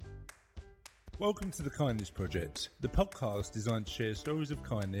Welcome to The Kindness Project, the podcast designed to share stories of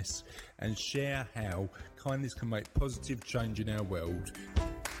kindness and share how kindness can make positive change in our world.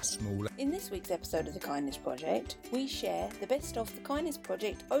 Smaller. In this week's episode of The Kindness Project, we share the best of The Kindness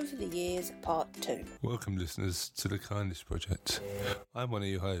Project over the years, part 2. Welcome, listeners, to The Kindness Project. I'm one of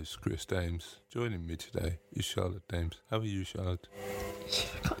your hosts, Chris Dames. Joining me today is Charlotte Dames. How are you, Charlotte? You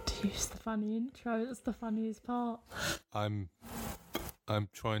forgot to use the funny intro. That's the funniest part. I'm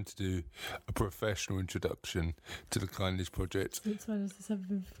trying to do a professional introduction to The Kindness Project. Since when has this ever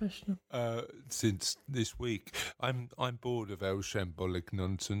been professional? Since this week. I'm bored of our shambolic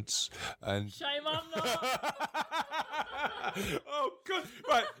nonsense and Shame I'm not. oh God!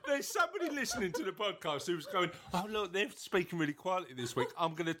 Right, there's somebody listening to the podcast who's going, "Oh look, they're speaking really quietly this week.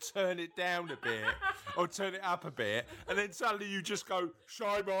 I'm going to turn it down a bit or turn it up a bit," and then suddenly you just go,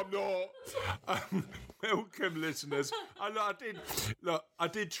 "Shame I'm not." Welcome, listeners. I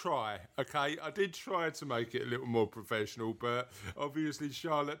did try. Okay, I did try to make it a little more professional, but obviously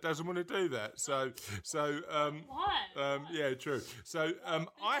Charlotte doesn't want to do that. So, Why? yeah, true. So, I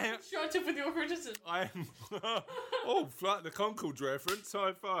am. Constructive with your criticism. I am. Oh, like the Concord reference.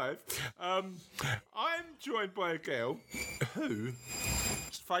 High five. I'm joined by a girl whose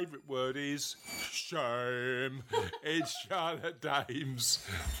favourite word is shame. It's Charlotte Dames.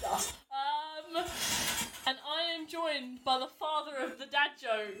 And I am joined by the father of the dad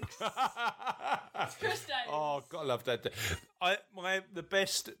jokes. It's Chris Dames. Oh, God, I love that. The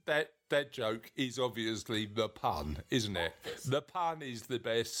best that joke is obviously the pun, isn't it? The pun is the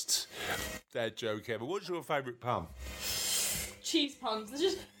best dad joke ever. What's your favourite pun? Cheese puns. There's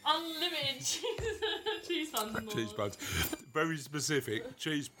just unlimited cheese puns. In the Cheese world. buns, very specific.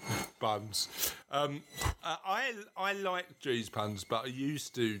 Cheese buns. I like cheese puns, but I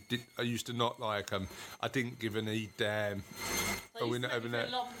used to not like them. I didn't give any damn. They used to make me feel a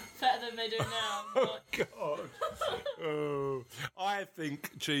lot better than they do now. Oh God! Oh, I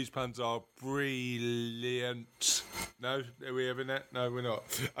think cheese puns are brilliant. No, are we having that? No, we're not.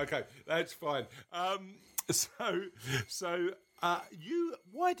 Okay, that's fine.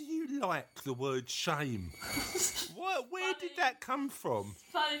 Why do you like the word shame? Where did that come from?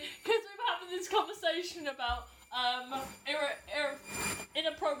 Funny, because we've having this conversation about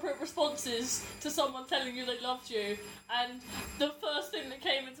inappropriate responses to someone telling you they loved you, and the first thing that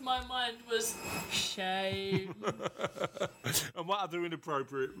came into my mind was shame. And what other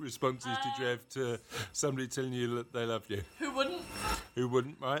inappropriate responses did you have to somebody telling you that they love you? Who wouldn't? Who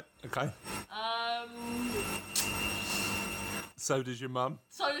wouldn't, right? Okay. So does your mum?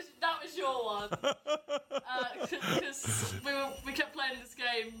 So that was your one. Because we kept playing this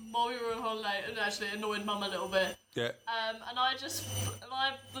game while we were on holiday, and actually it annoyed Mum a little bit. Yeah. And I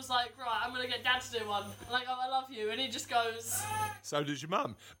was like, right, I'm gonna get Dad to do one. I'm like, oh, I love you, and he just goes. So does your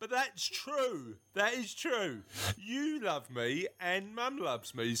mum. But that's true. That is true. You love me, and Mum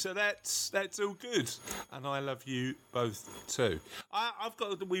loves me, so that's all good. And I love you both too.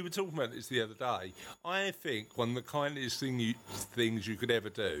 We were talking about this the other day. I think one of the kindest things you could ever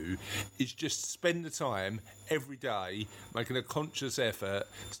do is just spend the time every day making a conscious effort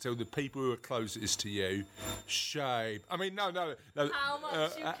to tell the people who are closest to you, shame. I mean, no. How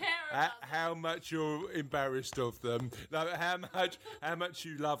much you care about how much you're embarrassed of them. No, how much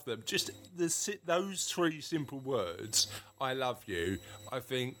you love them. Just those three simple words, I love you, I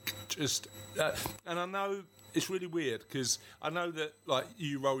think just... and I know... It's really weird because I know that like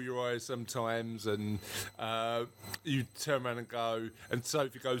you roll your eyes sometimes and you turn around and go, and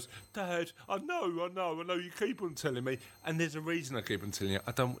Sophie goes, "Dad, I know, you keep on telling me," and there's a reason I keep on telling you.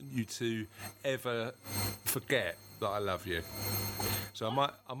 I don't want you to ever forget that I love you. So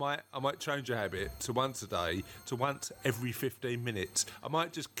I might change your habit to once a day, to once every 15 minutes. I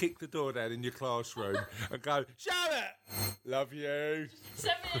might just kick the door down in your classroom and go, "Charlotte, love you."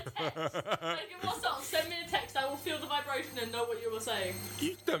 Send me a text. Like, what's up? Send me a text. I will feel the vibration and know what you were saying.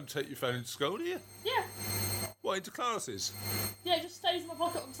 You don't take your phone into school, do you? Yeah. What, into classes? Yeah, it just stays in my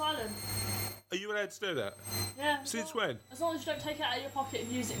pocket on silent. Are you allowed to do that? Yeah. Since when? As long as you don't take it out of your pocket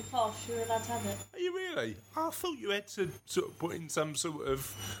and use it in class, you're allowed to have it. Are you really? I thought you had to sort of put in some sort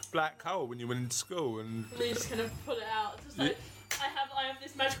of black hole when you went into school and... And then you just kind of pull it out. Just like, I have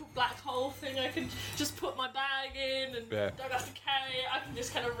this magical black hole thing I can just put my bag in and don't have to carry it. I can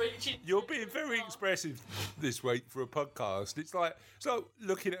just kind of reach it. You're being very expressive this week for a podcast. It's like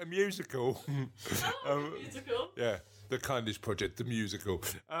looking at a musical. A musical? Yeah. The Kindness Project, the musical.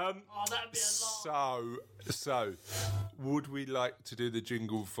 That'd be a lot. So, would we like to do the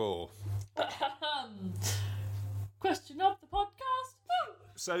jingle for? Question of the podcast. Woo!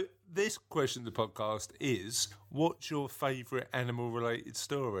 So, this question of the podcast is, what's your favourite animal-related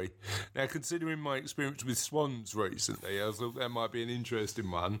story? Now, considering my experience with swans recently, I thought that might be an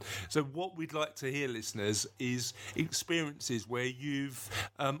interesting one. So what we'd like to hear, listeners, is experiences where you've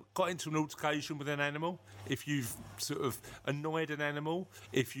got into an altercation with an animal, if you've sort of annoyed an animal,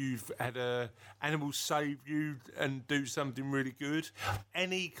 if you've had an animal save you and do something really good.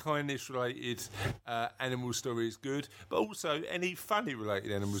 Any kindness-related animal story is good, but also any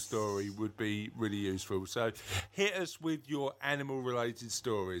funny-related animal story would be really useful. So hit us with your animal-related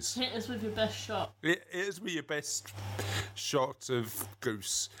stories. Hit us with your best shot. Hit us with your best shot of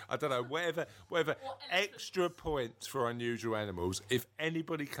goose. I don't know, whatever. Extra points for unusual animals. If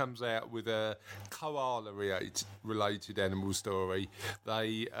anybody comes out with a koala-related animal story,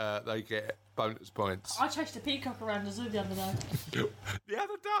 they get bonus points. I chased a peacock around the zoo the other day. The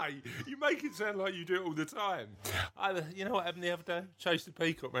other day? You make it sound like you do it all the time. You know what happened the other day? Chased a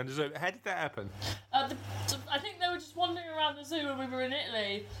peacock around the zoo. How did that happen? I think they were just wandering around the zoo when we were in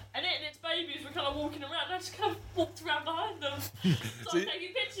Italy, and it and its babies were kind of walking around, and I just kind of walked around behind them, started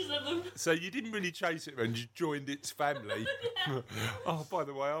taking pictures of them. So you didn't really chase it around, you joined its family. Oh, by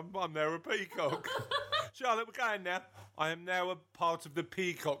the way, I'm now a peacock. Charlotte, we're going now. I am now a part of the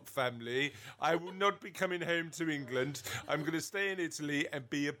peacock family. I will not be coming home to England. I'm going to stay in Italy and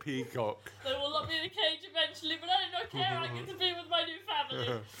be a peacock. They will lock me in a cage eventually, but I don't care. I get to be with my new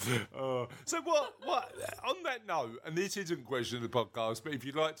family. So what? On that note, and this isn't a question of the podcast, but if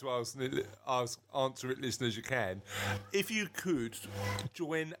you'd like to answer it, listeners, you can. If you could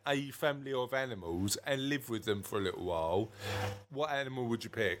join a family of animals and live with them for a little while, what animal would you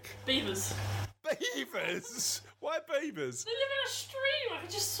pick? Beavers. Beavers? Why beavers? They live in a stream. I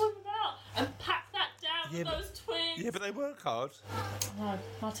could just swim them out and pack that down with those twigs. Yeah, but they work hard. No,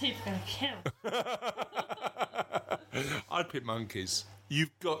 my teeth are going to kill. I'd pick monkeys.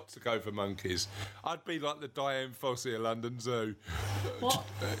 You've got to go for monkeys. I'd be like the Diane Fossey of London Zoo. What?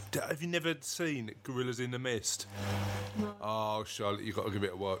 Have you never seen Gorillas in the Mist? No. Oh, Charlotte, you've got to give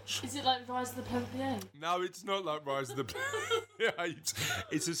it a watch. Is it like Rise of the Planet of the Apes? No, it's not like Rise of the Planet of the Apes.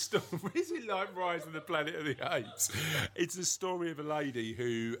 It's a story. Is it like Rise of the Planet of the Apes? It's a story of a lady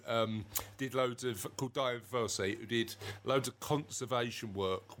who did called Diane Fossey, who did loads of conservation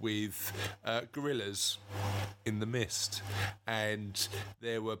work with gorillas in the mist. And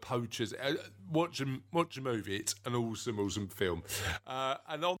there were poachers. Watch a movie. It's an awesome film.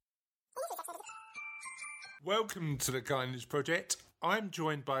 Welcome to the Kindness Project. I'm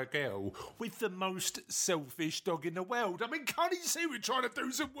joined by a girl with the most selfish dog in the world. I mean, can't you see we're trying to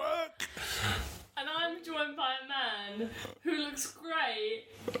do some work? And I'm joined by a man who looks great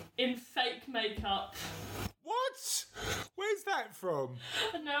in fake makeup. What? Where's that from?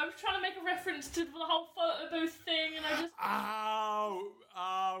 I don't know, I was trying to make a reference to the whole photo booth thing, and I just...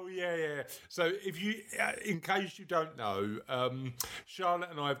 Oh, yeah. So, if you, in case you don't know,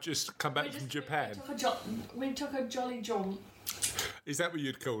 Charlotte and I have just come back from Japan. We took a jolly jaunt. Is that what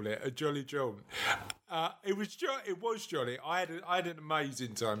you'd call it? A jolly jaunt? It was jolly. I had an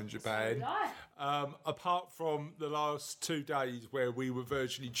amazing time in Japan. So did I. Apart from the last 2 days where we were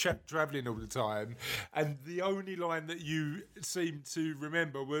virtually travelling all the time, and the only line that you seemed to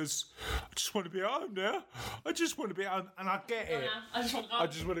remember was, "I just want to be at home now. I just want to be at home," and I get it. I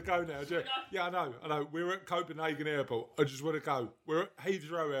just want to go now. Yeah, I know. We're at Copenhagen Airport. I just want to go. We're at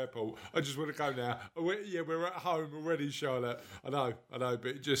Heathrow Airport. I just want to go now. We're at home already, Charlotte. I know, but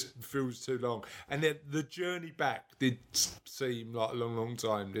it just feels too long. And then the journey back did seem like a long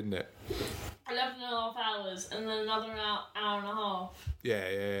time, didn't it? 11 and a half hours, and then another hour and a half. Yeah.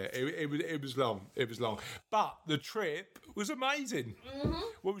 It was long. But the trip was amazing. Mm-hmm.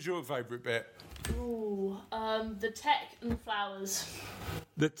 What was your favourite bit? Ooh, the tech and the flowers.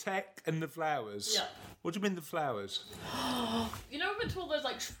 The tech and the flowers? Yeah. What do you mean the flowers? You know, we went to all those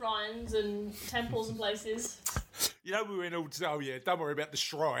like shrines and temples and places. You know, we were in all... Oh, yeah, don't worry about the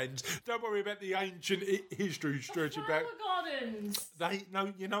shrines. Don't worry about the ancient history stretching back. Gardens.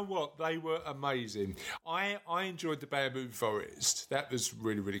 You know what? They were amazing. I enjoyed the bamboo forest. That was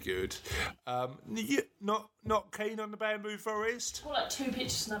really, really good. You not keen on the bamboo forest? I got like 2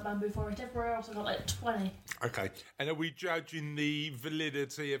 pictures in that bamboo forest. Everywhere else I got like 20. Okay. And are we judging the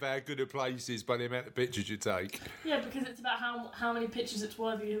validity of our gooder places by the amount of pictures you take? Yeah, because it's about how many pictures it's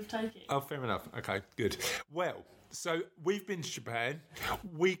worthy of taking. Oh, fair enough. Okay, good. Well... So we've been to Japan,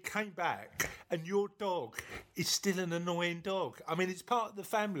 we came back, and your dog is still an annoying dog. I mean, it's part of the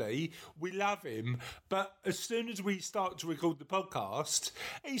family, we love him, but as soon as we start to record the podcast,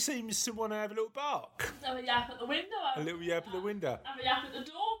 he seems to want to have a little bark. Have a yap at the window. A little yap at the window. Have a yap at the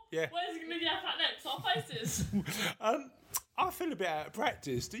door. Yeah. Where's he going to yap at next? Our faces. I feel a bit out of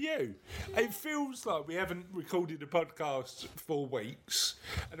practice, do you? It feels like we haven't recorded a podcast for weeks,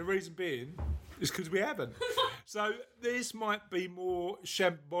 and the reason being is because we haven't. So this might be more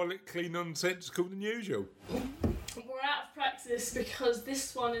shambolically nonsensical than usual. We're out of practice because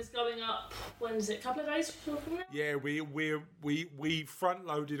this one is going up. When is it? A couple of days from now? Yeah, we front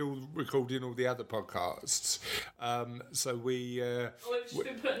loaded recording all the other podcasts. So we we've just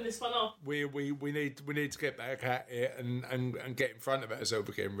been putting this one off. we need to get back at it and get in front of ourselves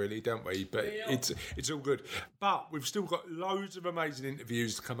again, really, don't we? But Yeah. it's all good. But we've still got loads of amazing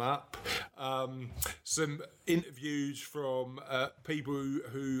interviews to come up. Some interviews from people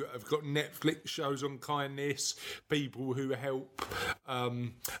who have got Netflix shows on kindness, people who help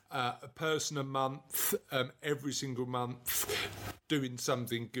a person a month, every single month, doing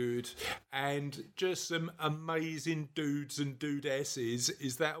something good, and just some amazing dudes and dudesses.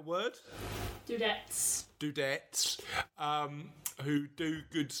 Is that a word? Dudettes. Dudettes, who do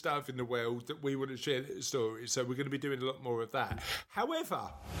good stuff in the world that we want to share their stories. So we're going to be doing a lot more of that. However,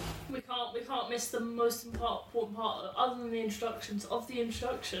 We can't miss the most important part, other than the introductions of the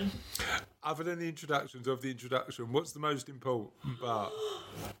introduction. other than the introductions of the introduction, what's the most important part?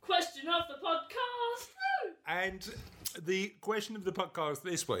 Question of the podcast. Woo! And the question of the podcast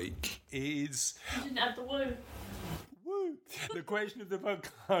this week is... You didn't have the woo. Woo! The question of the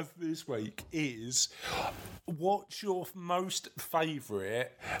podcast this week is, what's your most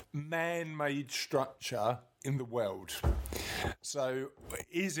favourite man-made structure in the world? So,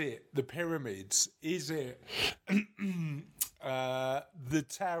 is it the pyramids? Is it the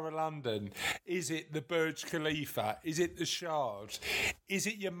Tower of London? Is it the Burj Khalifa? Is it the Shard? Is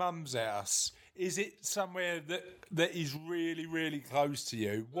it your mum's house? Is it somewhere that is really, really close to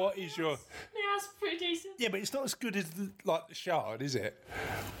you? What is your... Yeah, that's pretty decent. Yeah, but it's not as good as the Shard, is it?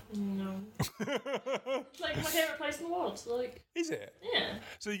 No. It's like my favourite place in the world. Like, Is it? yeah.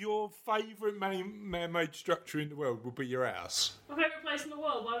 So your favourite man-made structure in the world would be your house? My favourite place in the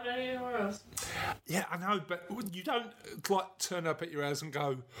world. Why would I go anywhere else? Yeah, I know, but you don't turn up at your house and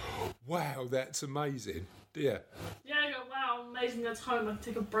go, wow, that's amazing, do you? Yeah, I go, wow, amazing, that's home. I can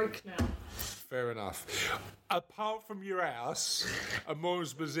take a break now. Fair enough. Apart from your house, and more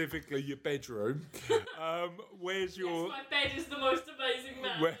specifically your bedroom, where's your... Yes, my bed is the most amazing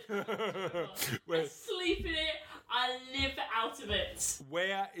man. I where, sleep in it. I live out of it.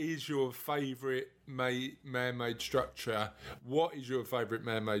 where is your favourite man-made structure? What is your favourite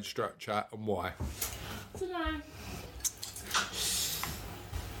man-made structure and why? I don't know.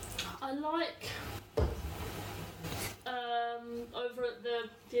 I like over at the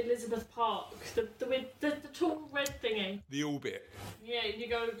Elizabeth Park, the tall red thingy. The Orbit. Yeah, you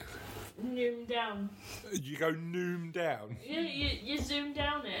go noom down. You go noom down. Yeah, you zoom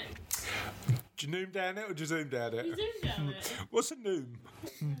down it. Do you noom down it or do you zoom down it? You zoom down it. What's a noom?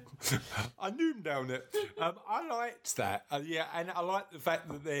 I noom down it. I liked that. Yeah, and I like the fact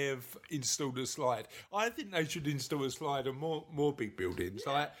that they've installed a slide. I think they should install a slide on more big buildings.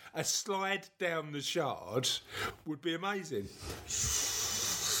 Like a slide down the Shard would be amazing.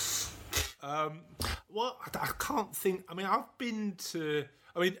 Well, I can't think. I mean, I've been to.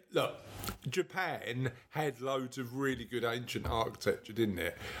 I mean, look, Japan had loads of really good ancient architecture, didn't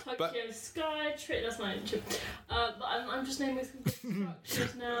it? Tokyo Sky Tree. That's not ancient. But I'm just naming some good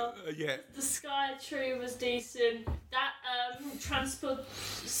structures now. Yeah. The Sky Tree was decent. That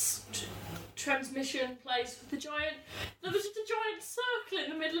transmission place with the giant. There was just a giant circle in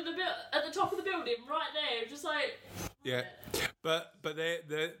the middle of at the top of the building, right there, just like. Yeah, but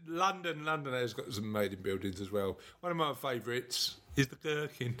the London has got some made-in buildings as well. One of my favourites is the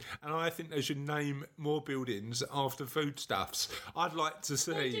Gherkin, and I think they should name more buildings after foodstuffs. I'd like to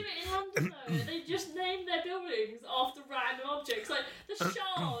see. They do it in London though. They just name their buildings after random objects, like the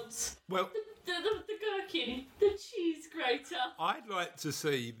Shards, Well, the Gherkin, the cheese grater. I'd like to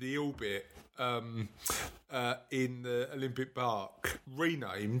see the Orbit in the Olympic Park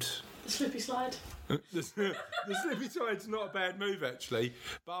renamed. The Slippy Slide. The Slippy Slide's not a bad move, actually,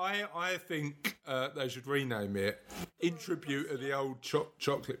 but I think they should rename it in tribute to the old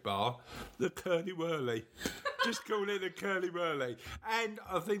chocolate bar, the Curly Whirly. Just call it the Curly Whirly. And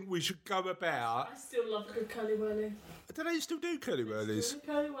I think we should go about... I still love a good Curly Whirly. Do they still do Curly Whirlies?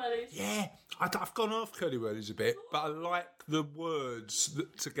 Curly Whirlies. Yeah, I've gone off Curly Whirlies a bit, but I like the words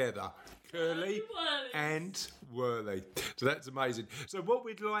together. Curly Whirlies. and Whirly. So that's amazing. So what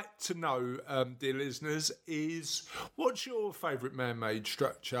we'd like to know, dear listeners, is what's your favourite man-made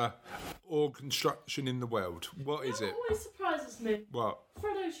structure or construction in the world? What is it? Always surprises me. What?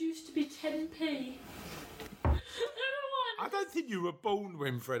 Freddo's used to be 10p. I don't know why. I don't think you were born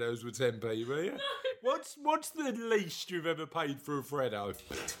when Freddo's were 10p, were you? What's what's the least you've ever paid for a Freddo?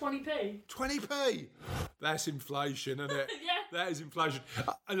 20p. 20p. That's inflation, isn't it? Yeah. That is inflation.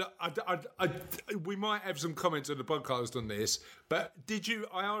 We might have some comments on the podcast on this, but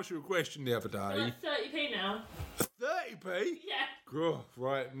I asked you a question the other day. Like 30p now. 30p? Yeah. Oh,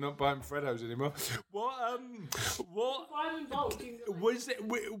 right, not buying Freddos anymore. What Buy them in bulk.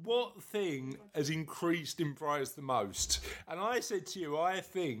 what thing has increased in price the most? And I said to you, I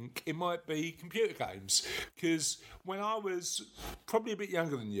think it might be computer games, because when I was probably a bit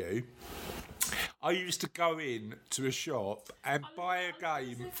younger than you, I used to go in to a shop and buy a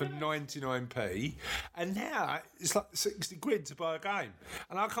game for 99p, and now it's like 60 quid to buy a game.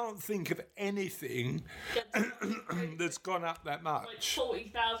 And I can't think of anything that's gone up that much. Like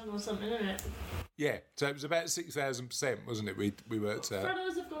 40,000 or something, isn't it? Yeah, so it was about 6,000%, wasn't it? We worked out.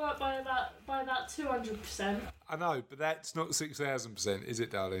 Freddos have gone up by about 200%. I know, but that's not 6,000%, is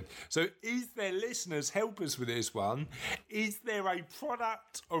it, darling? So is there, listeners, help us with this one. Is there a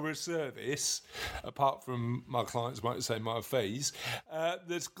product or a service, apart from my clients might say my fees,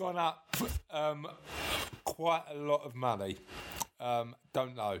 that's gone up quite a lot of money?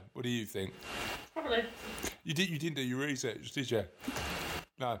 Don't know. What do you think? Probably. You didn't do your research, did you?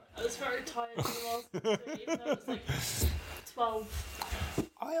 No. I was very tired when I was even though it was like 12.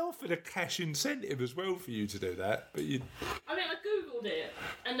 I offered a cash incentive as well for you to do that, but you... I mean, I googled it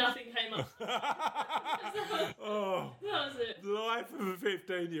and nothing came up. Oh, That was it. the life of a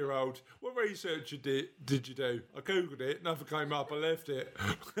 15-year-old. What research did you do? I googled it, nothing came up, I left it.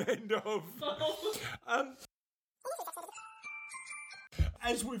 End of.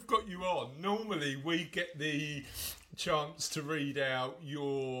 As we've got you on, normally we get the chance to read out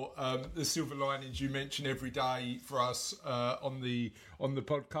your the silver linings you mention every day for us on the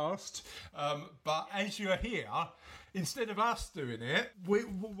podcast. But as you're here, instead of us doing it,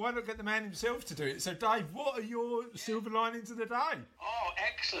 why not get the man himself to do it? So, Dave, what are your silver linings of the day? Oh,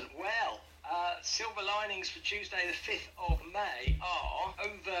 excellent. Well, silver linings for Tuesday the 5th of May are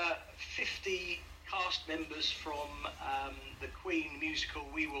over 50 cast members from the Queen musical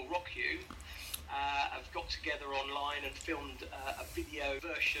We Will Rock You have got together online and filmed a video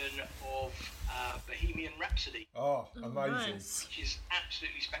version of Bohemian Rhapsody. Oh, amazing. Nice. Which is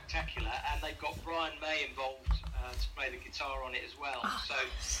absolutely spectacular, and they've got Brian May involved to play the guitar on it as well. So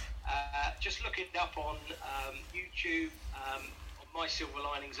just look it up on YouTube. On My Silver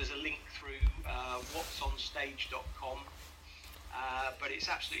Linings, there's a link through whatsonstage.com. But it's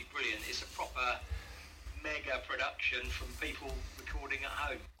absolutely brilliant. It's a proper mega production from people recording at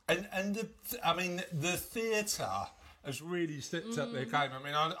home. And the theatre has really stepped up their game. I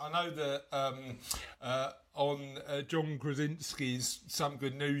mean, I know that on John Krasinski's Some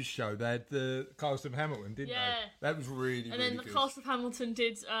Good News show, they had the cast of Hamilton, didn't Yeah. they? That was really, And really then the good. cast of Hamilton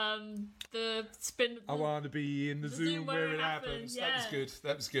did the spin. I want to be in the Zoom where it happens. Yeah. That was good.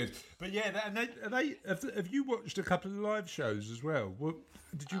 That was good. But yeah, have you watched a couple of live shows as well?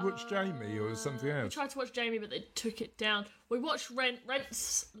 Did you watch Jamie or something We else? tried to watch Jamie, but they took it down. We watched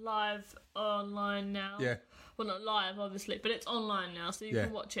Rent's live online now. Yeah. Well, not live, obviously, but it's online now, so you Yeah.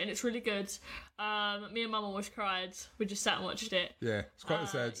 can watch it, and it's really good. Me and Mum almost cried. We just sat and watched it. Yeah, it's quite a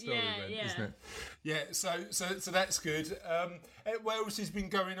sad story, yeah, then, yeah. isn't it? Yeah, so that's good. What else has been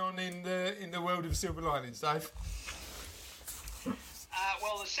going on in the world of silver linings, Dave?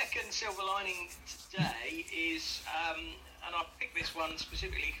 Well, the second silver lining today is, and I picked this one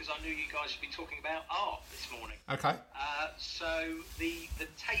specifically because I knew you guys had been talking about art this morning. Okay. So the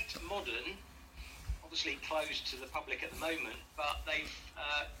Tate Modern, obviously closed to the public at the moment, but they've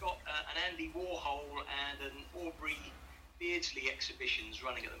got an Andy Warhol and an Aubrey Beardsley exhibitions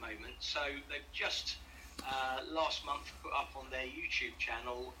running at the moment. So they've just last month put up on their YouTube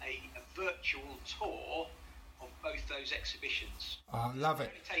channel a virtual tour of both those exhibitions. I love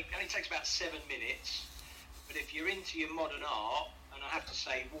it. It only takes about 7 minutes, but if you're into your modern art, and I have to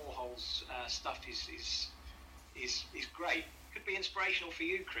say Warhol's stuff is great. Could be inspirational for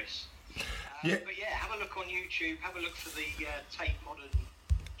you, Chris. Yeah. But yeah, have a look on YouTube, have a look for the Tate Modern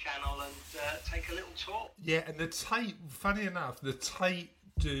channel and take a little tour. Yeah, and the Tate, funny enough, the Tate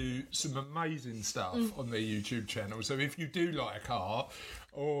do some amazing stuff on their YouTube channel. So if you do like art,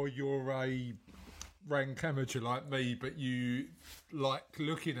 or you're a rank amateur like me, but you like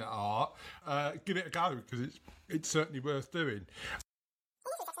looking at art, give it a go, because it's certainly worth doing.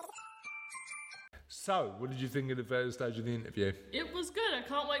 So, what did you think of the first stage of the interview? It was good. I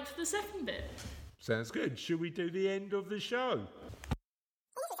can't wait for the second bit. Sounds good. Should we do the end of the show?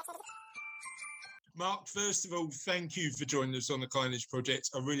 Mark, first of all, thank you for joining us on the Kindness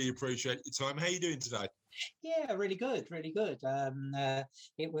Project. I really appreciate your time. How are you doing today? Yeah, really good, really good.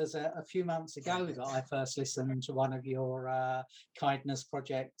 It was a few months ago that I first listened to one of your Kindness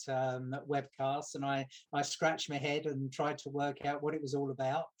Project webcasts, and I scratched my head and tried to work out what it was all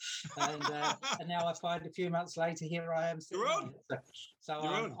about. And now I find a few months later, here I am sitting You're on. on it. So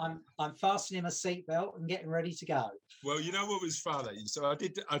You're I'm fastening my seatbelt and getting ready to go. Well, you know what was funny? So I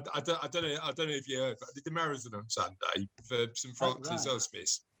did. I don't know if you heard, but I did the marathon on Sunday for St Francis right.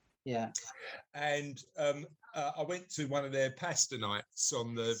 Hospice. Yeah. And I went to one of their pasta nights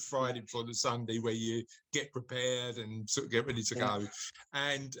on the Friday before the Sunday, where you get prepared and sort of get ready to go.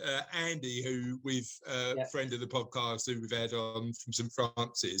 And Andy, who we've friend of the podcast who we've had on from St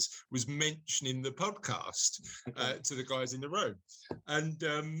Francis, was mentioning the podcast to the guys in the room, and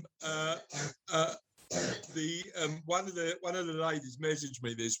one of the ladies messaged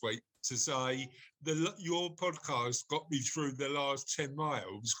me this week to say your podcast got me through the last 10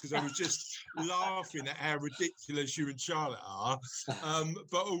 miles, because I was just laughing at how ridiculous you and Charlotte are,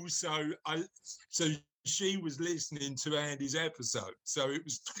 but also she was listening to Andy's episode, so it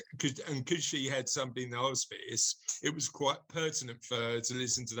was because she had somebody in the hospice, it was quite pertinent for her to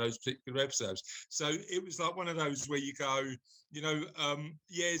listen to those particular episodes. So it was like one of those where you go,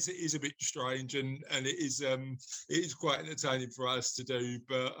 yes, it is a bit strange, and it is quite entertaining for us to do.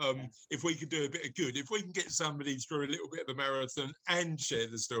 But if we can do a bit of good, if we can get somebody through a little bit of a marathon and share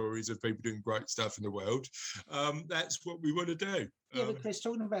the stories of people doing great stuff in the world, that's what we want to do. Yeah, but Chris,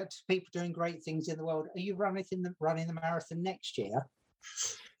 talking about people doing great things in the world, are you running the marathon next year?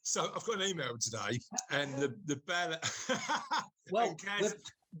 So I've got an email today, and the ballot. Well,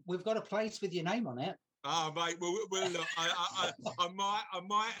 we've got a place with your name on it. Oh, mate. Well, look, I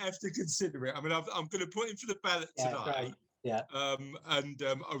might have to consider it. I mean, I'm going to put in for the ballot today. Great. Yeah. And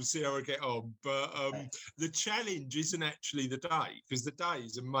I'll see how I get on. But the challenge isn't actually the day, because the day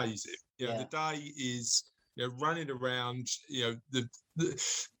is amazing. The day is running around.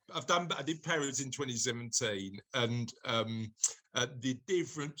 I did Paris in 2017, and the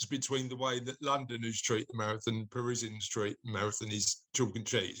difference between the way that Londoners treat the marathon, Parisians treat the marathon is chalk and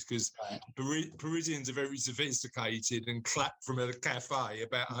cheese, because Parisians are very sophisticated and clap from a cafe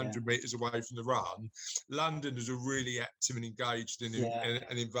about 100 metres away from the run. Londoners are really active and engaged and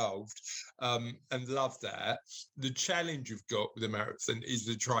involved, and love that. The challenge you've got with the marathon is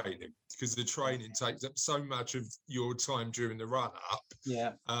the training, because the training takes up so much of your time during the run up.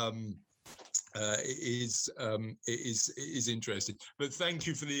 It is interesting, but thank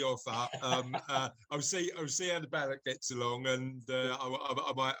you for the offer. I'll see how the ballot gets along, and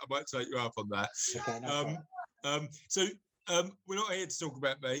I might take you up on that. Okay, no so we're not here to talk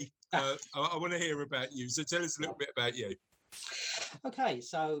about me. I want to hear about you. So tell us a little bit about you. Okay,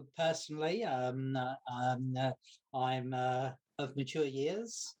 so personally, I'm of mature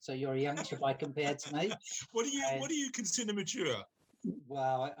years, so you're a youngster by compared to me. What do you consider mature?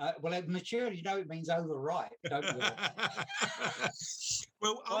 Well, mature, it means overripe, don't you?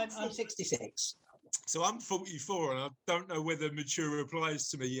 Well, I'm 66. So I'm 44, and I don't know whether mature applies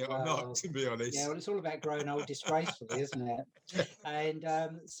to me yet or not, to be honest. Yeah, well, it's all about growing old disgracefully, isn't it? And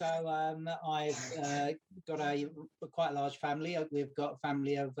I've got quite a large family. We've got a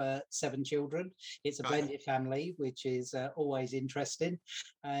family of 7 children. It's a blended family, which is always interesting,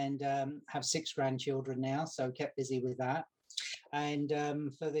 and have 6 grandchildren now, so kept busy with that. And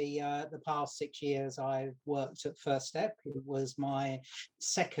for the past 6 years, I've worked at First Step. It was my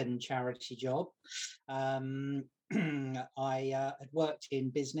second charity job. I had worked in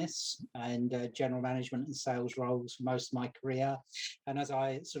business and general management and sales roles for most of my career. And as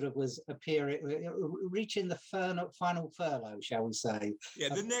I sort of was reaching the final furlough, shall we say. Yeah,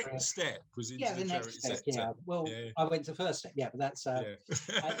 the next step was into the next step, sector. Well, I went to First Step, but that's...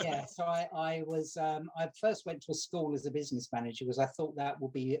 So I was... I first went to a school as a business manager because I thought that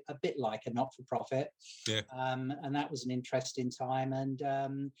would be a bit like a not-for-profit. Yeah. And that was an interesting time. And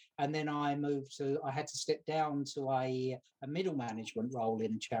then I had to step down to a middle management role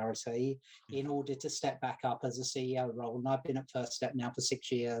in a charity in order to step back up as a CEO role. And I've been at First Step now for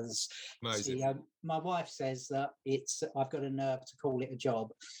 6 years. Amazing. My wife says that I've got a nerve to call it a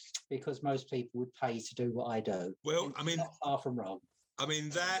job because most people would pay to do what I do. Well, I mean, not far from wrong. I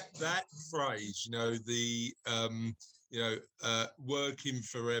mean that phrase, working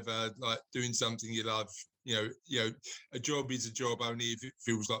forever, like doing something you love. A job is a job only if it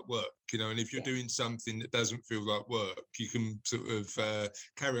feels like work. And if you're doing something that doesn't feel like work, you can sort of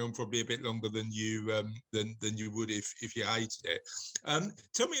carry on probably a bit longer than you would if you hated it.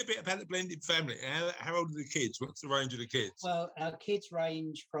 Tell me a bit about the blended family. How old are the kids? What's the range of the kids? Well, our kids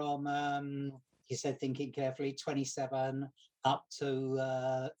range from you said thinking carefully, 27 up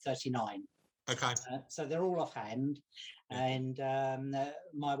to 39. Okay. So they're all offhand, and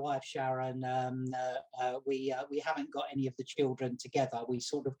my wife Sharon, we haven't got any of the children together. We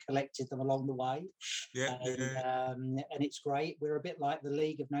sort of collected them along the way, and it's great. We're a bit like the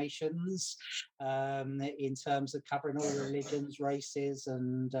League of Nations in terms of covering all religions, races,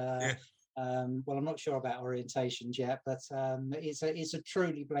 and. Well, I'm not sure about orientations yet, but it's a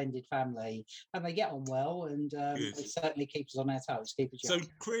truly blended family, and they get on well, and it certainly keeps us on our toes. So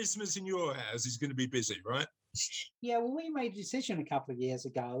Christmas in your house is going to be busy, right? Yeah, well, we made a decision a couple of years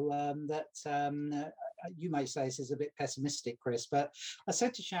ago that you may say this is a bit pessimistic, Chris, but I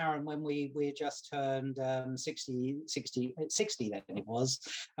said to Sharon when we just turned 60 then it was,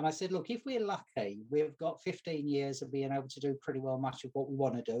 and I said, look, if we're lucky, we've got 15 years of being able to do pretty well much of what we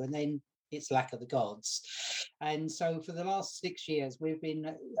want to do, and then it's lack of the gods. And so for the last 6 years, we've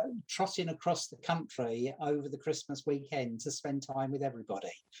been trotting across the country over the Christmas weekend to spend time with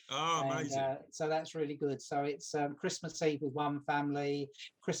everybody. Oh, amazing. So that's really good. So it's Christmas Eve with one family,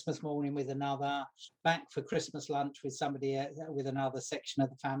 Christmas morning with another, back for Christmas lunch with somebody with another section of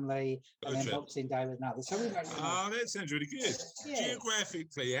the family, and then Boxing Day with another. So that sounds really good. Yeah.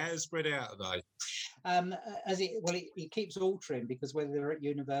 Geographically, how spread out are they? It keeps altering because whether they're at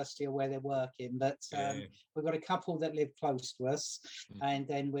university or where they're working, but we've got a couple that live close to us, and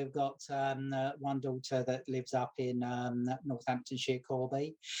then we've got one daughter that lives up in Northamptonshire,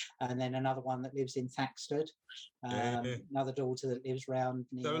 Corby, and then another one that lives in Thaxted, another daughter that lives round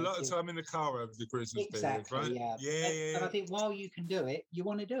near. So a lot of time in the car over the Christmas period, right? Yeah. And I think while you can do it, you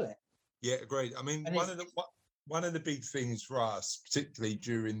want to do it. Yeah, great. I mean, one of the big things for us, particularly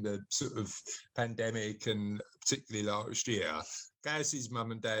during the sort of pandemic and particularly last year, Gaz's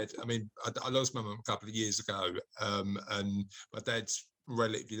mum and dad, I mean, I lost my mum a couple of years ago, and my dad's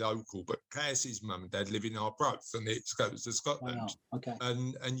relatively local, but Gaz's mum and dad live in Arbroath on the outskirts of Scotland. Wow. Okay.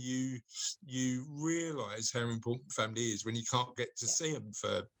 And you realise how important family is when you can't get to see them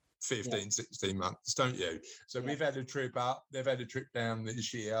for 15, 16 months, don't you? So we've had a trip up, they've had a trip down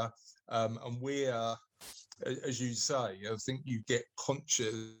this year, and we're, as you say, I think you get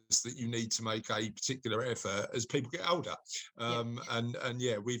conscious that you need to make a particular effort as people get older. And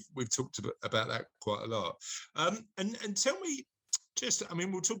we've talked about that quite a lot. And tell me,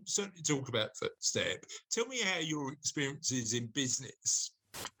 we'll certainly talk about Footstep. Tell me how your experiences in business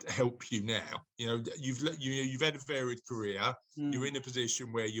help you now. You know, you've had a varied career. You're in a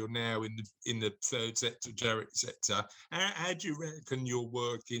position where you're now in the third sector, charity sector. How do you reckon your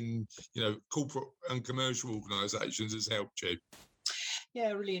work in corporate and commercial organisations has helped you?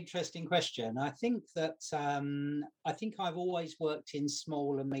 Yeah, really interesting question. I think that I've always worked in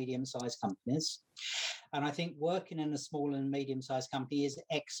small and medium-sized companies. And I think working in a small and medium-sized company is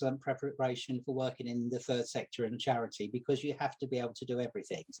excellent preparation for working in the third sector and charity, because you have to be able to do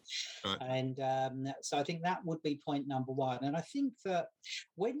everything. Right. And so I think that would be point number one. And I think that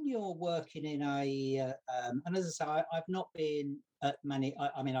when you're working in and as I say, I've not been at many,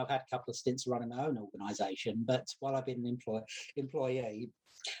 I mean, I've had a couple of stints running my own organisation, but while I've been an employee,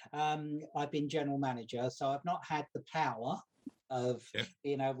 I've been general manager. So I've not had the power of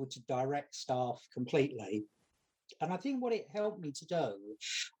being able to direct staff completely. And I think what it helped me to do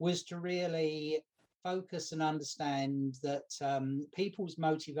was to really focus and understand that people's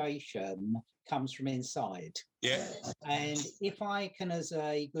motivation comes from inside. Yeah. And if I can, as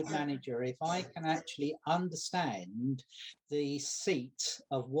a good manager, if I can actually understand the seat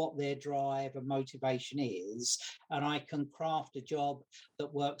of what their drive and motivation is, and I can craft a job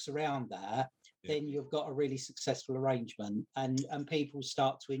that works around that, then you've got a really successful arrangement, and people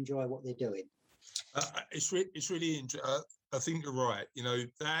start to enjoy what they're doing. It's really interesting. I think you're right. You know,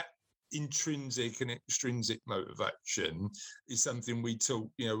 that intrinsic and extrinsic motivation is something we talk,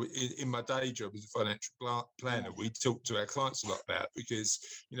 in my day job as a financial planner, we talk to our clients a lot about, because,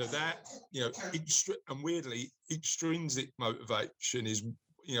 and weirdly, extrinsic motivation is,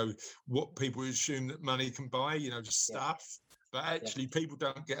 what people assume that money can buy, stuff. But actually, people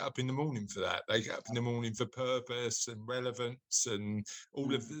don't get up in the morning for that. They get up in the morning for purpose and relevance and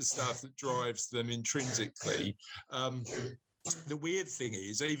all of the stuff that drives them intrinsically. The weird thing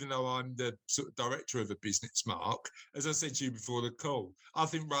is, even though I'm the sort of director of a business, Mark, as I said to you before the call, I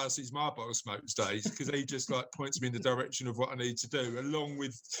think Russ is my boss most days, because he just points me in the direction of what I need to do, along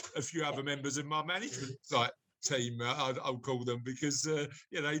with a few other members of my management team, I'll call them, because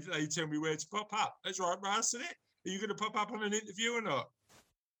they tell me where to pop up. That's right, Russ, isn't it? Are you going to pop up on an interview or not?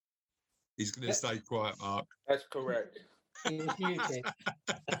 He's going to stay quiet, Mark. That's correct.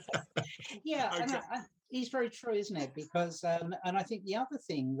 Yeah, okay. is very true, isn't it? Because, and I think the other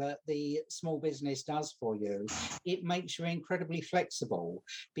thing that the small business does for you, it makes you incredibly flexible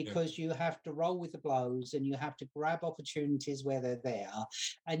because you have to roll with the blows and you have to grab opportunities where they're there,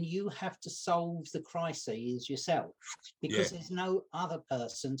 and you have to solve the crises yourself because there's no other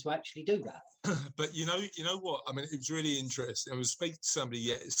person to actually do that. But you know what? I mean, it was really interesting. I was speaking to somebody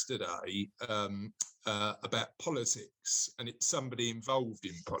yesterday about politics, and it's somebody involved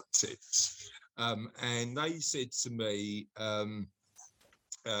in politics. And they said to me, they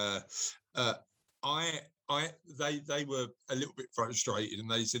were a little bit frustrated, and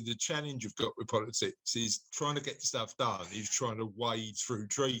they said the challenge you've got with politics is trying to get stuff done is trying to wade through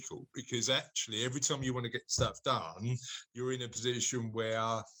treacle, because actually every time you want to get stuff done, you're in a position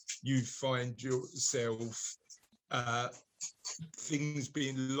where you find yourself things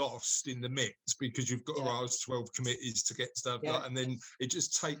being lost in the mix because you've got to ask 12 committees to get stuff done, and then it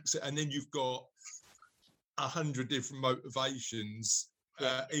just takes it, and then you've got 100 different motivations,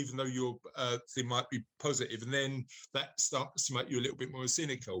 even though your thing might be positive, and then that starts to make you a little bit more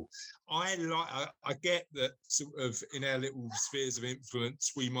cynical. I get that sort of in our little spheres of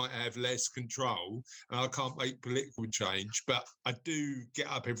influence we might have less control, and I can't make political change, but I do get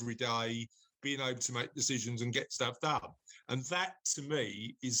up every day being able to make decisions and get stuff done. And that, to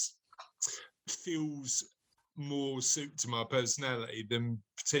me, feels more suited to my personality than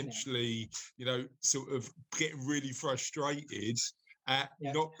potentially, sort of getting really frustrated at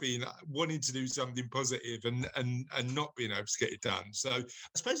not wanting to do something positive and not being able to get it done. So I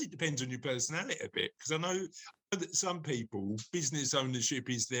suppose it depends on your personality a bit, because I know that some people, business ownership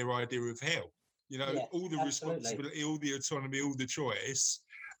is their idea of hell. All the responsibility, all the autonomy, all the choice.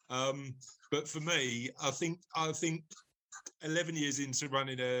 But for me, I think 11 years into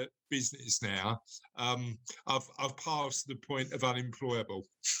running a business now, I've passed the point of unemployable.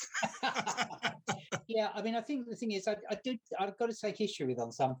 I mean, I think the thing is, I've got to take issue with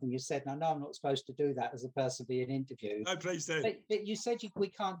on something you said, and I know I'm not supposed to do that as a person being interviewed. No, please do. But you said we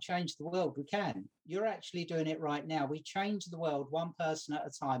can't change the world. We can. You're actually doing it right now. We change the world one person at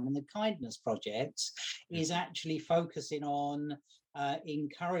a time, and the Kindness Project is actually focusing on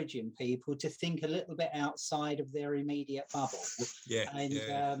encouraging people to think a little bit outside of their immediate bubble.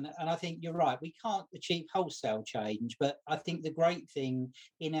 And I think you're right. We can't achieve wholesale change, but I think the great thing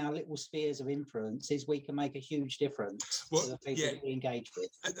in our little spheres of influence is we can make a huge difference to the people that we engage with.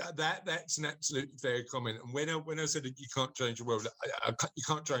 That's an absolutely fair comment. And when I said that you can't change the world, you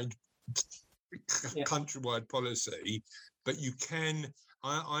can't change countrywide policy, but you can.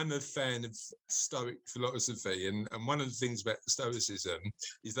 I'm a fan of Stoic philosophy, and one of the things about Stoicism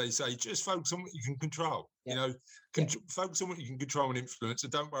is they say just focus on what you can control. Focus on what you can control and influence,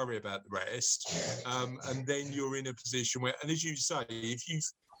 and don't worry about the rest. And then you're in a position where, and as you say,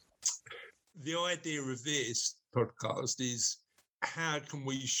 the idea of this podcast is how can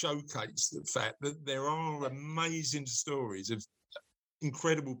we showcase the fact that there are amazing stories of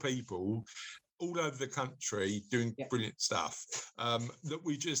incredible people all over the country doing brilliant stuff that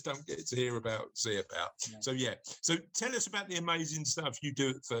we just don't get to hear about, see about. So tell us about the amazing stuff you do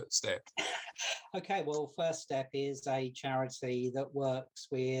at First Step. Okay, well, First Step is a charity that works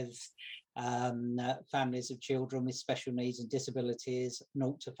with families of children with special needs and disabilities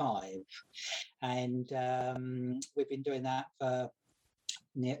 0 to 5, and we've been doing that for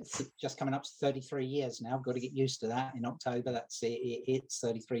just coming up to 33 years now. I've got to get used to that. In October, it's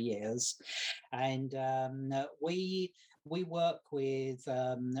 33 years, and we work with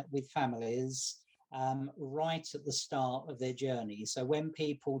families right at the start of their journey. So when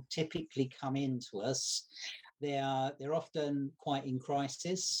people typically come into us, they're often quite in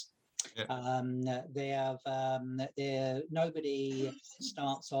crisis. Nobody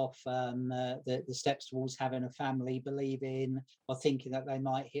starts off the steps towards having a family believing or thinking that they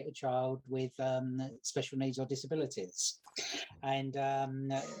might hit a child with special needs or disabilities, and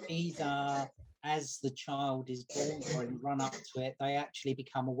either as the child is born or in run up to it, they actually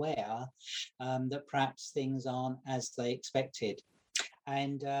become aware that perhaps things aren't as they expected.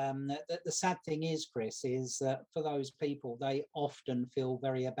 And the sad thing is, Chris, is that for those people, they often feel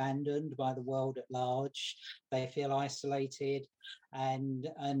very abandoned by the world at large. They feel isolated and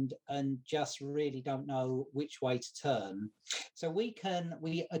just really don't know which way to turn. So we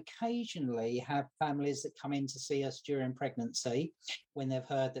occasionally have families that come in to see us during pregnancy when they've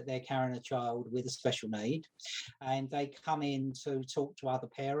heard that they're carrying a child with a special need, and they come in to talk to other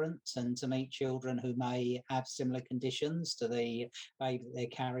parents and to meet children who may have similar conditions to the baby that they're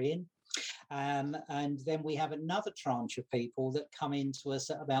carrying. And then we have another tranche of people that come into us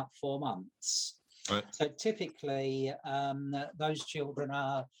at about 4 months. Right. So typically, those children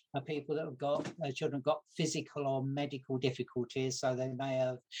are people that have got children have got physical or medical difficulties. So they may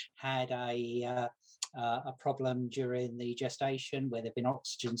have had a problem during the gestation where they've been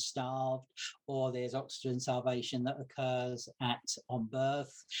oxygen starved, or there's oxygen starvation that occurs on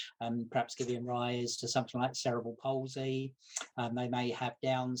birth, perhaps giving rise to something like cerebral palsy. They may have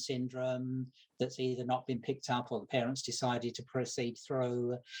Down syndrome that's either not been picked up or the parents decided to proceed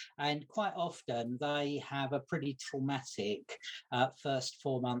through. And quite often they have a pretty traumatic first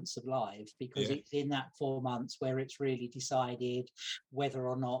 4 months of life, because it's in that 4 months where it's really decided whether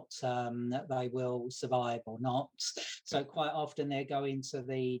or not they will survive or not. So quite often they're going to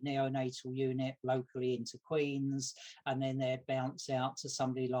the neonatal unit locally into Queens, and then they'd bounce out to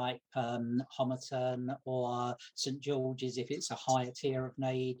somebody like Homerton or St George's if it's a higher tier of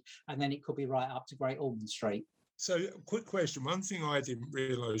need, and then it could be right up to Great Ormond Street. So, quick question. One thing I didn't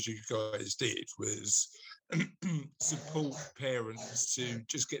realise you guys did was support parents to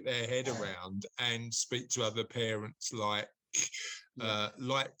just get their head around and speak to other parents like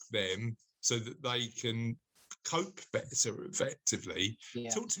them, so that they can cope better effectively.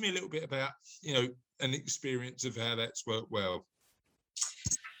 Talk to me a little bit about, an experience of how that's worked well.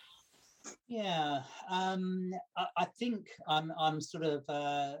 I think I'm sort of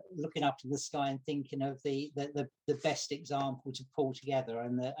looking up to the sky and thinking of the best example to pull together,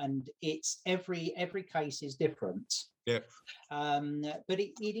 and it's every case is different. But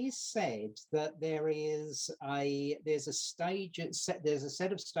it is said that there's a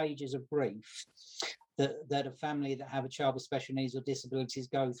set of stages of grief that a family that have a child with special needs or disabilities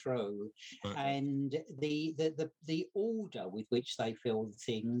go through, and the order with which they feel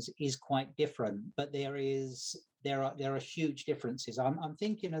things is quite different. But there are huge differences. I'm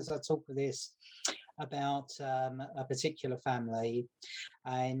thinking as I talk with this about a particular family,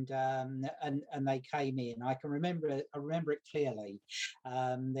 and they came in. I remember it clearly.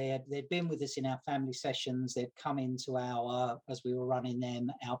 They'd been with us in our family sessions. They'd come into as we were running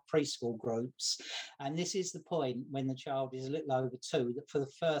them, our preschool groups. And this is the point when the child is a little over 2, that for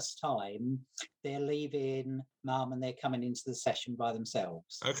the first time they're leaving mum and they're coming into the session by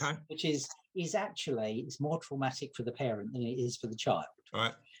themselves. Okay. Which is actually, it's more traumatic for the parent than it is for the child.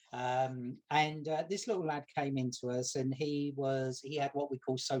 Right. This little lad came into us, and he had what we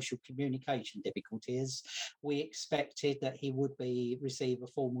call social communication difficulties. We expected that he would receive a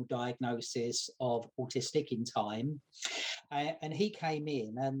formal diagnosis of autistic in time, and he came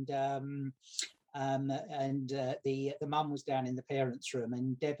in, the mum was down in the parents' room,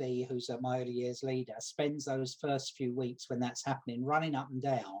 and Debbie, who's my early years leader, spends those first few weeks when that's happening running up and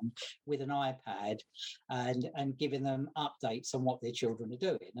down with an iPad and giving them updates on what their children are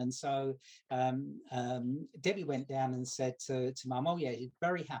doing. And so Debbie went down and said to mum, "Oh yeah, he's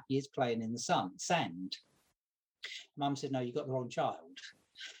very happy, he's playing in the sand." Mum said, "No, you got the wrong child."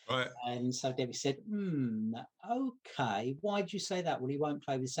 Right. And so Debbie said, "Okay, why did you say that?" "Well, he won't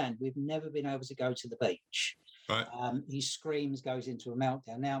play with sand. We've never been able to go to the beach." Right. He screams, goes into a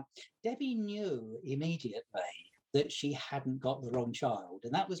meltdown. Now, Debbie knew immediately that she hadn't got the wrong child.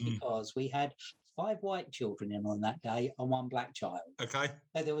 And that was because we had 5 white children in on that day and 1 black child. Okay.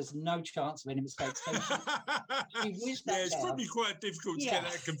 So there was no chance of any mistakes. So she whizzed back it's down. probably quite difficult to get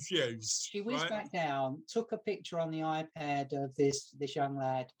that confused. She whizzed back down, took a picture on the iPad of this young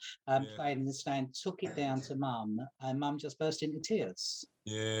lad playing in the stand, took it down to mum, and mum just burst into tears.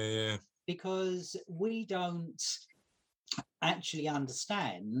 Yeah. Because we don't actually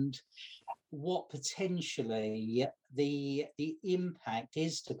understand what potentially the impact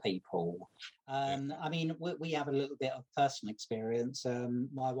is to people. I mean, we have a little bit of personal experience.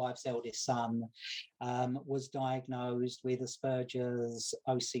 My wife's eldest son was diagnosed with Asperger's,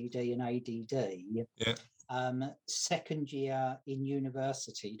 OCD and ADD. Second year in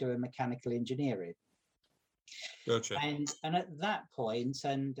university doing mechanical engineering. Gotcha. And at that point,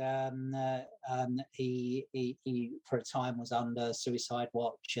 he for a time was under suicide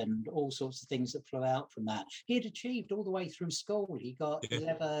watch and all sorts of things that flew out from that. He had achieved all the way through school. He got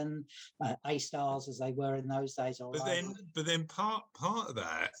 11 A stars, as they were in those days. But then part of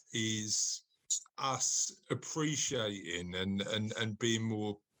that is us appreciating and being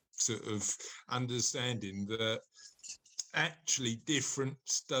more sort of understanding that actually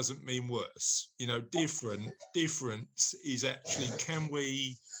difference doesn't mean worse. Difference is actually, can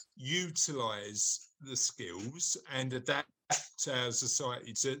we utilize the skills and adapt our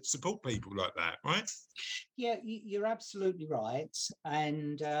society to support people like that, right? Yeah, you're absolutely right,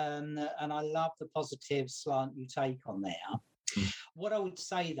 and I love the positive slant you take on there. What I would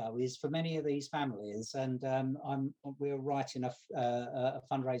say though is for many of these families, and we're writing a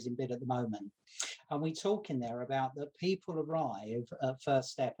fundraising bid at the moment, and we talk in there about that people arrive at First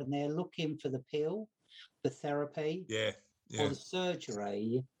Step and they're looking for the pill, the therapy, or the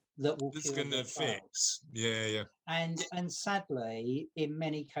surgery that will That's cure going to their child. fix. Yeah. And sadly, in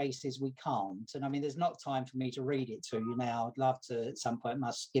many cases, we can't. And I mean, there's not time for me to read it to you now. I'd love to at some point,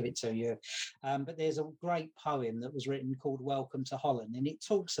 must give it to you. But there's a great poem that was written called Welcome to Holland. And it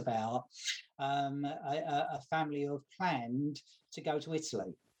talks about a family who have planned to go to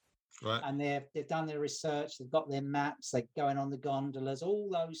Italy. Right. And they've done their research, they've got their maps, they're going on the gondolas, all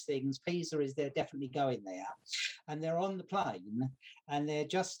those things. Pisa is they're definitely going there. And they're on the plane and they're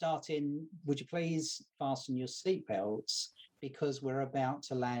just starting, would you please fasten your seatbelts because we're about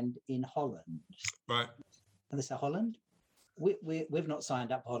to land in Holland. Right. And they say, Holland? We've not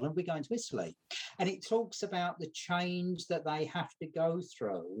signed up Holland, we're going to Italy. And it talks about the change that they have to go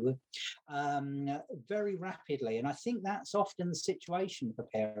through very rapidly. And I think that's often the situation for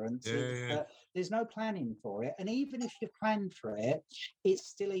parents. That there's no planning for it. And even if you've planned for it, it's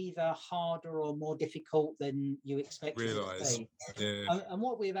still either harder or more difficult than you expected it to be. Yeah. And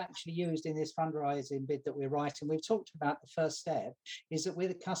what we've actually used in this fundraising bid that we're writing, we've talked about the first step, is that we're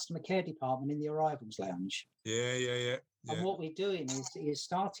the customer care department in the arrivals lounge. Yeah. And what we're doing is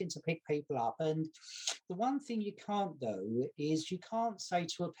starting to pick people up. And the one thing you can't do is you can't say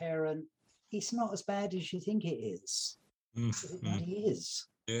to a parent, it's not as bad as you think it is. It really is.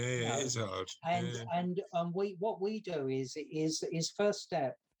 Yeah, it is hard. And what we do is First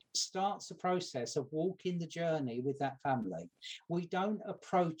Step starts the process of walking the journey with that family. We don't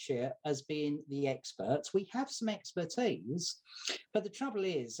approach it as being the experts. We have some expertise, but the trouble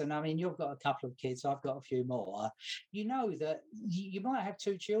is, and I mean, you've got a couple of kids, I've got a few more, you know that you might have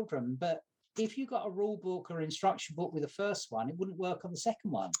two children, but if you got a rule book or instruction book with the first one, it wouldn't work on the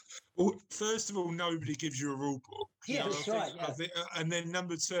second one. Well, first of all, nobody gives you a rule book. Yeah, that's right. I think, and then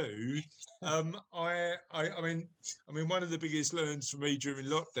number two, I mean, one of the biggest learns for me during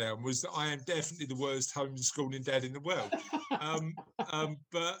lockdown was that I am definitely the worst homeschooling dad in the world.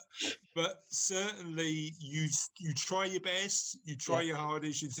 But certainly, you try your best, you try your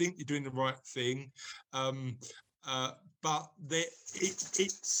hardest, you think you're doing the right thing, but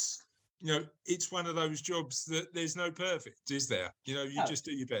it's. You know, it's one of those jobs that there's no perfect, is there? You know, you just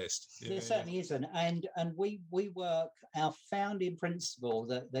do your best. There certainly isn't. And we work, our founding principle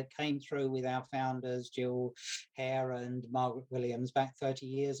that came through with our founders, Jill Hare and Margaret Williams, back 30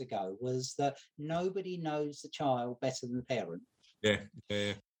 years ago, was that nobody knows the child better than the parent. Yeah.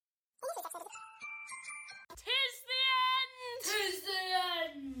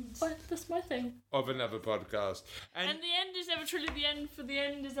 That's my thing. Of another podcast. And the end is never truly the end, for the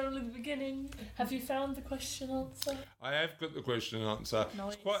end is only the beginning. Have you found the question answer? I have got the question answer.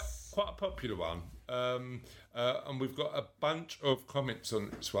 Nice. It's quite a popular one. And we've got a bunch of comments on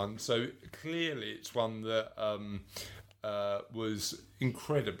this one. So clearly it's one that was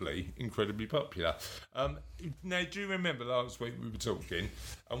incredibly popular. Now, do you remember last week we were talking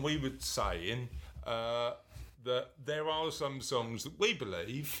and we were saying that there are some songs that we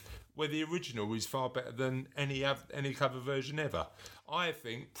believe where the original is far better than any cover version ever. I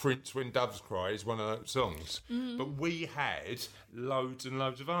think Prince When Doves Cry is one of those songs. Mm-hmm. But we had loads and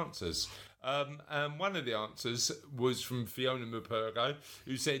loads of answers. And one of the answers was from Fiona Mupurgo,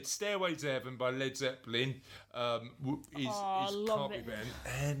 who said Stairway to Heaven by Led Zeppelin is can't be better.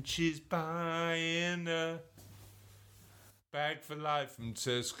 And she's buying a bag for life from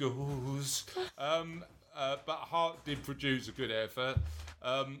Tesco's. But Hart did produce a good effort.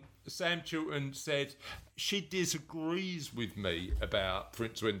 Sam Chilton said she disagrees with me about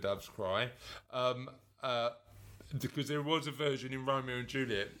Prince When Doves Cry because there was a version in Romeo and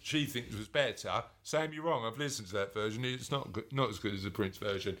Juliet she thinks was better. Sam, you're wrong. I've listened to that version. It's not as good as the Prince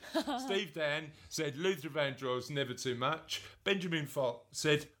version. Steve Dan said Luther Vandross, Never Too Much. Benjamin Fott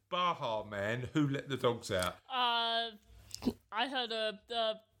said Baha Man, Who Let the Dogs Out. I heard a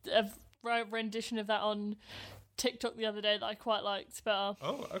rendition of that on TikTok the other day that I quite liked better.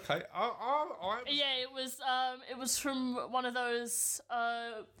 Oh, okay. It was from one of those.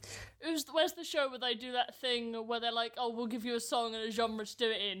 Where's the show where they do that thing where they're like, "Oh, we'll give you a song and a genre to do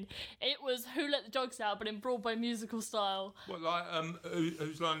it in." It was Who Let the Dogs Out, but in Broadway musical style. What, like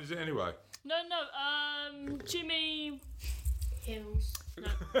whose line is it anyway? No. Jimmy. Hills. No,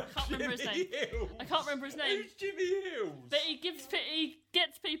 I can't remember his name. Hills. I can't remember his name. Who's Jimmy Hills? But he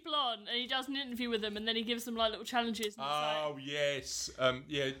gets people on and he does an interview with them and then he gives them like little challenges. And Oh yes,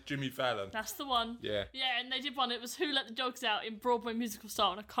 yeah, Jimmy Fallon. that's the one. Yeah. Yeah, and they did one. It was Who Let the Dogs Out in Broadway musical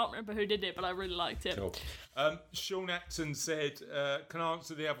style, and I can't remember who did it, but I really liked it. Cool. Sean Atson said, can I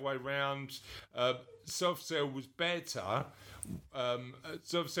answer the other way round? Soft Cell was better.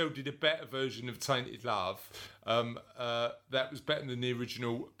 Soft Cell did a better version of Tainted Love. That was better than the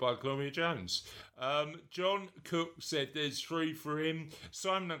original by Gloria Jones. John Cook said there's 3 for him.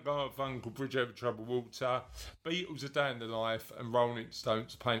 Simon & Garfunkel, Bridge Over Troubled Water, Beatles, A Day in the Life, and Rolling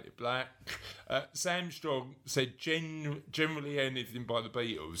Stones, Painted Black. Sam Strong said generally anything by the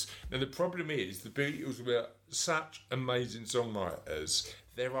Beatles. Now the problem is the Beatles were such amazing songwriters.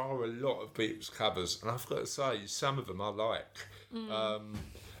 There are a lot of Beatles covers, and I've got to say, some of them I like.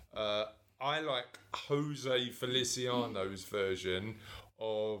 I like Jose Feliciano's version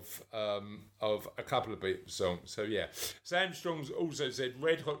of a couple of Beatles songs. So yeah, Sam Strong's also said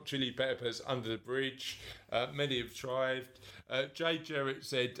Red Hot Chili Peppers, Under the Bridge. Many have tried. Jay Jarrett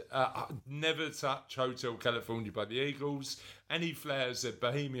said Never Touch Hotel California by the Eagles. Annie Flowers said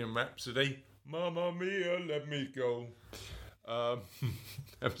Bohemian Rhapsody. Mamma Mia, Let Me Go. That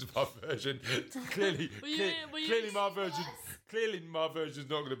was my version. Clearly my version's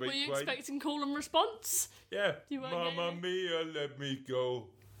not going to be Were you great. expecting call and response? Yeah. You weren't Mamma getting Mia, Let Me Go.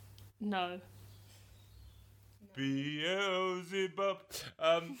 No. Beelzebub.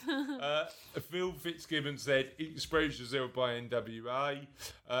 Phil Fitzgibbon said Express Yourself by NWA.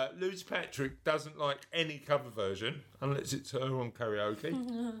 Lucy Patrick doesn't like any cover version unless it's her on karaoke.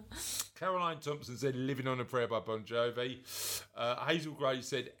 Caroline Thompson said Living on a Prayer by Bon Jovi. Hazel Gray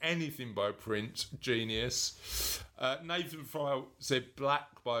said anything by Prince, genius. Nathan Fry said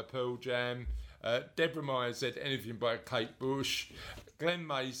Black by Pearl Jam. Deborah Meyer said anything by Kate Bush. Glenn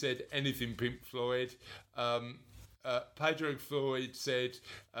May said anything Pink Floyd. Pedro Floyd said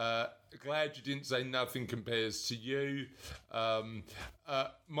glad you didn't say Nothing Compares to You.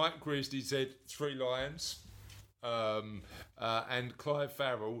 Mike Christie said Three Lions. And Clive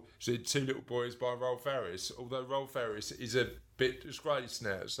Farrell said Two Little Boys by Rolf Harris, although Rolf Harris is a bit disgraced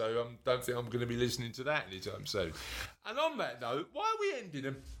now, so I don't think I'm going to be listening to that anytime soon. And on that note, why are we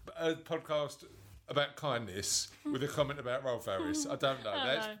ending a podcast about kindness with a comment about Rolf Harris? I don't know.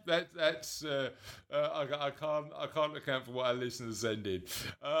 I can't account for what our listeners send in.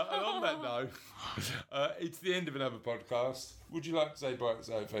 And on that note, it's the end of another podcast. Would you like to say bye,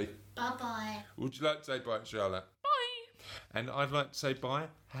 Sophie? Bye-bye. Would you like to say bye, Charlotte? Bye. And I'd like to say bye.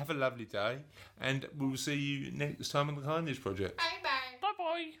 Have a lovely day, and we'll see you next time on the Kindness Project. Bye-bye.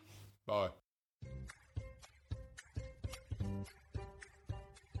 Bye-bye. Bye.